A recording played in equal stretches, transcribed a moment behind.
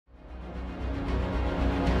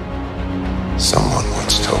Someone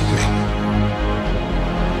once told me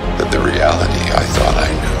that the reality I thought I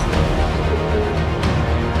knew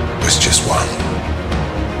was just one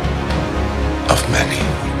of many.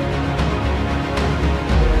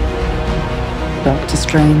 Doctor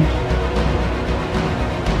Strange,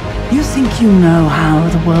 you think you know how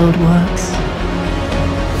the world works?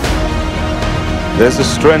 There's a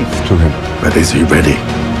strength to him. But is he ready?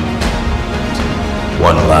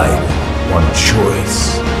 One life, one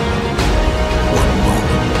choice, one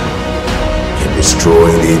moment can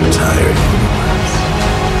destroy the entire universe.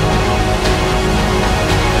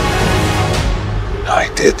 I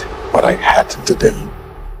did what I had to do.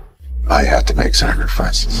 I had to make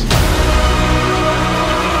sacrifices.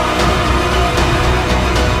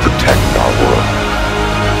 Protect our world.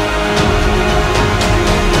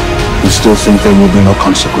 You still think there will be no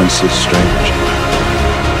consequences, Strange?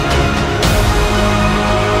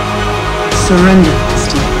 Surrender,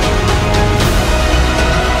 Steve.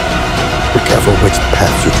 Be careful which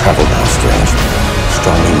path you travel down, Strange.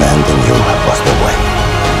 Stronger man than you have lost the way.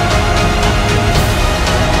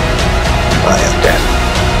 I am death.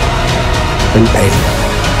 And pain.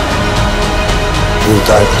 You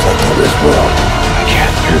die protecting this world. I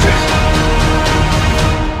can't do this.